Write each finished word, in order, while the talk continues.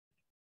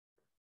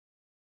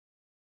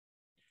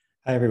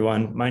Hi,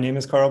 everyone. My name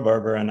is Karl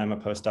Barber, and I'm a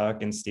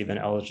postdoc in Stephen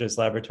Elledge's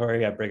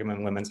laboratory at Brigham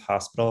and Women's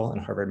Hospital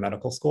and Harvard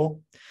Medical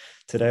School.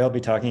 Today, I'll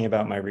be talking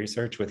about my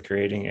research with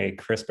creating a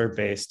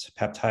CRISPR-based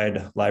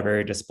peptide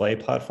library display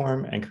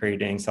platform and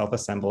creating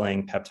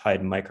self-assembling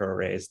peptide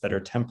microarrays that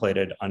are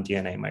templated on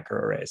DNA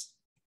microarrays.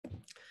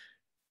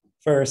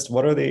 First,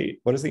 what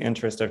is the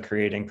interest of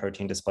creating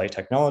protein display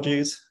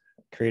technologies?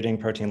 Creating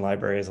protein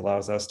libraries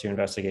allows us to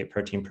investigate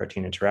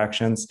protein-protein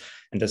interactions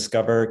and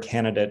discover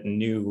candidate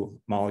new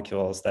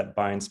molecules that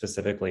bind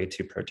specifically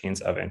to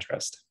proteins of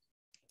interest.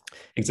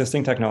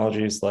 Existing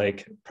technologies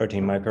like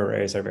protein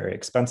microarrays are very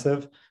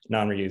expensive,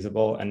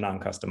 non-reusable, and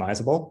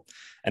non-customizable.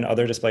 And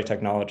other display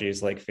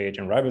technologies like phage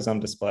and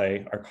ribosome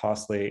display are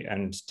costly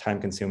and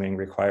time-consuming,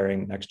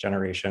 requiring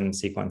next-generation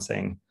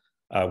sequencing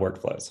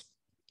workflows.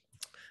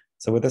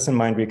 So with this in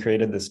mind, we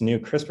created this new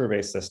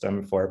CRISPR-based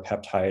system for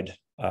peptide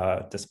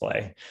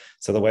display.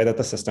 So the way that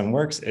the system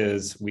works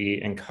is we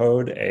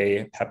encode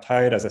a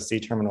peptide as a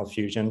C-terminal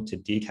fusion to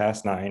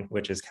dCas9,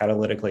 which is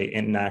catalytically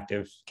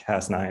inactive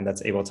Cas9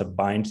 that's able to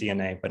bind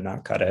DNA but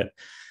not cut it,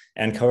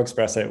 and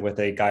co-express it with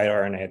a guide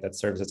RNA that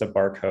serves as a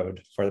barcode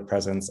for the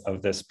presence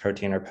of this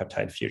protein or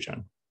peptide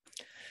fusion.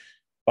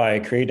 By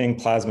creating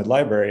plasmid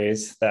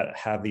libraries that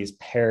have these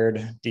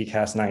paired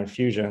dCas9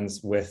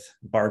 fusions with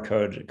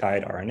barcode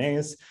guide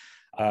RNAs,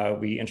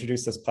 we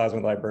introduce this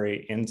plasmid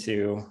library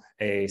into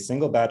a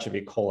single batch of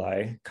E.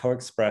 coli,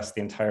 co-express the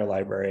entire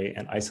library,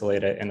 and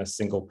isolate it in a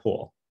single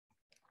pool.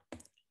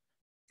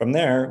 From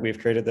there, we've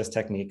created this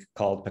technique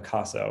called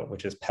PICASSO,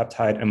 which is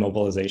peptide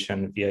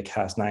immobilization via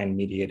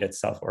Cas9-mediated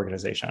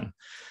self-organization.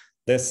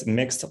 This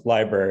mixed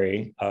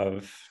library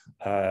of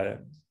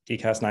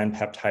dCas9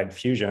 peptide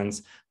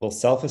fusions will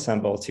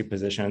self-assemble to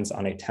positions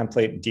on a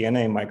template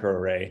DNA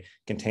microarray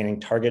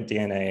containing target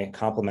DNA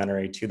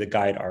complementary to the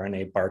guide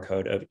RNA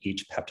barcode of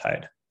each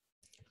peptide.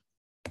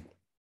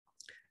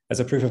 As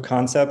a proof of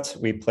concept,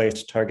 we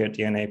placed target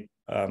DNA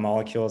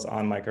molecules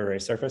on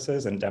microarray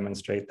surfaces and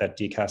demonstrate that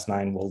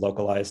dCas9 will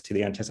localize to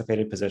the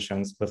anticipated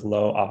positions with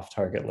low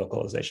off-target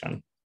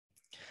localization.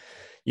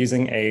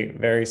 Using a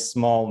very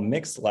small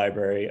mixed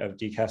library of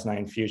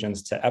dCas9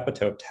 fusions to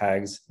epitope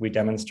tags, we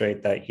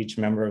demonstrate that each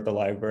member of the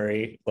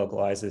library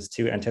localizes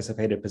to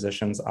anticipated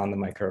positions on the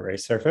microarray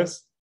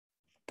surface.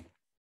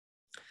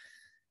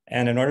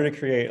 And in order to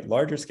create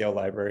larger scale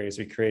libraries,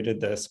 we created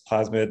this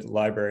plasmid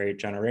library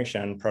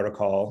generation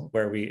protocol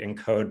where we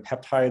encode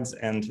peptides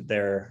and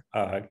their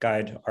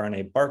guide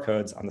RNA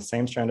barcodes on the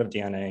same strand of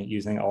DNA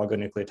using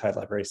oligonucleotide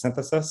library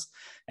synthesis,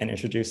 and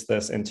introduce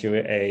this into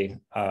a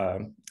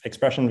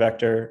expression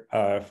vector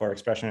for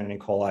expression in E.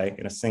 coli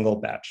in a single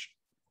batch.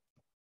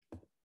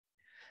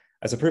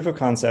 As a proof of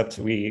concept,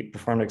 we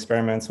performed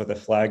experiments with a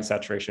flag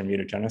saturation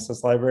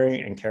mutagenesis library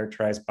and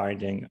characterized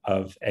binding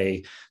of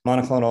a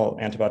monoclonal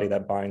antibody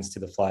that binds to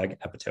the flag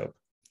epitope.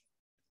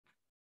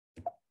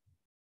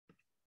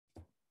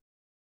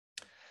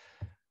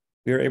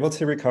 We were able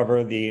to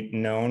recover the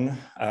known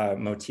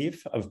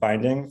motif of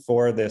binding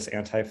for this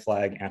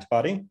anti-flag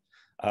antibody,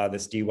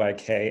 this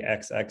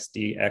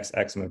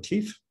DYKXXDXX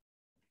motif.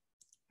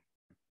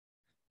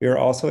 We were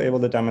also able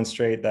to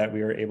demonstrate that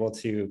we were able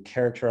to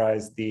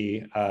characterize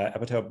the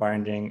epitope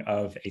binding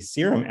of a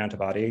serum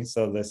antibody.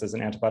 So this is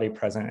an antibody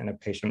present in a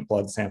patient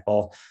blood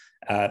sample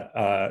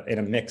in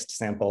a mixed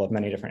sample of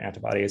many different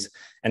antibodies,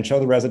 and show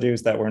the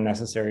residues that were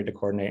necessary to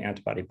coordinate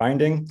antibody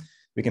binding.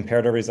 We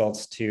compared our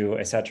results to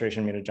a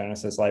saturation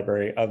mutagenesis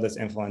library of this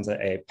influenza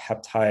A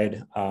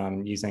peptide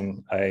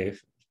using a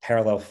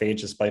parallel phage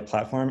display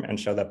platform, and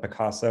show that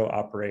PICASSO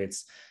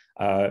operates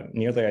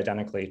nearly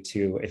identically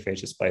to a phage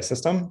display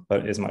system,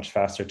 but is much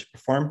faster to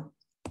perform.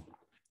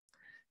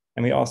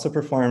 And we also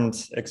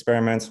performed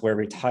experiments where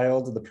we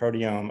tiled the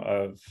proteome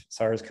of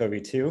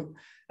SARS-CoV-2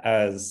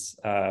 as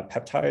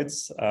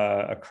peptides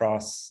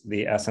across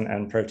the S and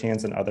N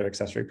proteins and other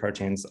accessory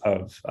proteins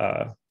of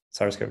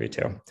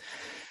SARS-CoV-2.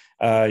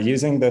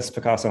 Using this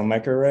PICASSO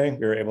microarray,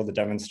 we were able to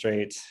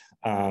demonstrate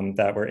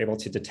that we're able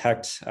to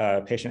detect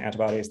patient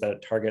antibodies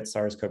that target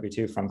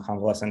SARS-CoV-2 from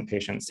convalescent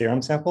patient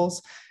serum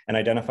samples and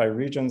identify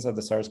regions of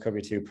the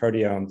SARS-CoV-2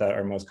 proteome that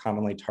are most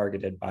commonly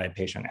targeted by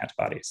patient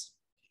antibodies.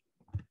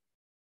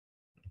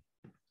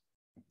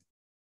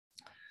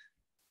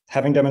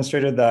 Having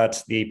demonstrated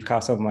that the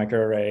PICASSO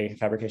microarray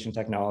fabrication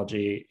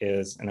technology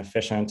is an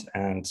efficient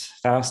and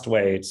fast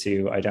way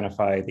to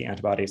identify the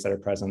antibodies that are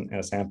present in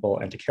a sample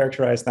and to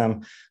characterize them,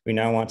 we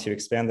now want to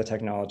expand the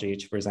technology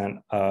to present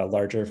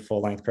larger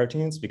full-length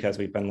proteins because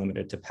we've been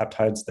limited to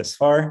peptides this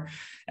far.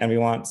 And we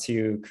want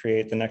to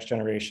create the next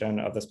generation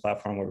of this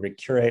platform where we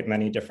curate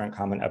many different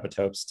common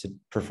epitopes to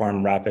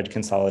perform rapid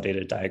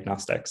consolidated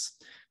diagnostics.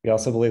 We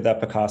also believe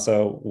that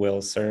PICASSO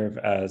will serve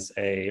as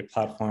a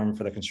platform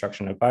for the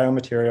construction of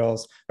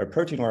biomaterials or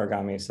protein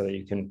origami so that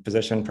you can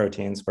position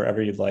proteins wherever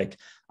you'd like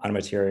on a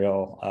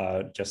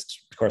material,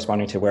 just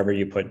corresponding to wherever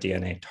you put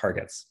DNA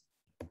targets.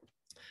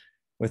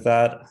 With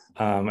that,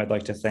 I'd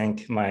like to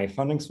thank my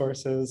funding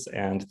sources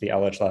and the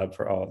Elledge Lab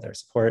for all of their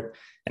support.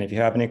 And if you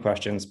have any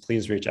questions,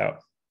 please reach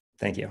out.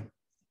 Thank you.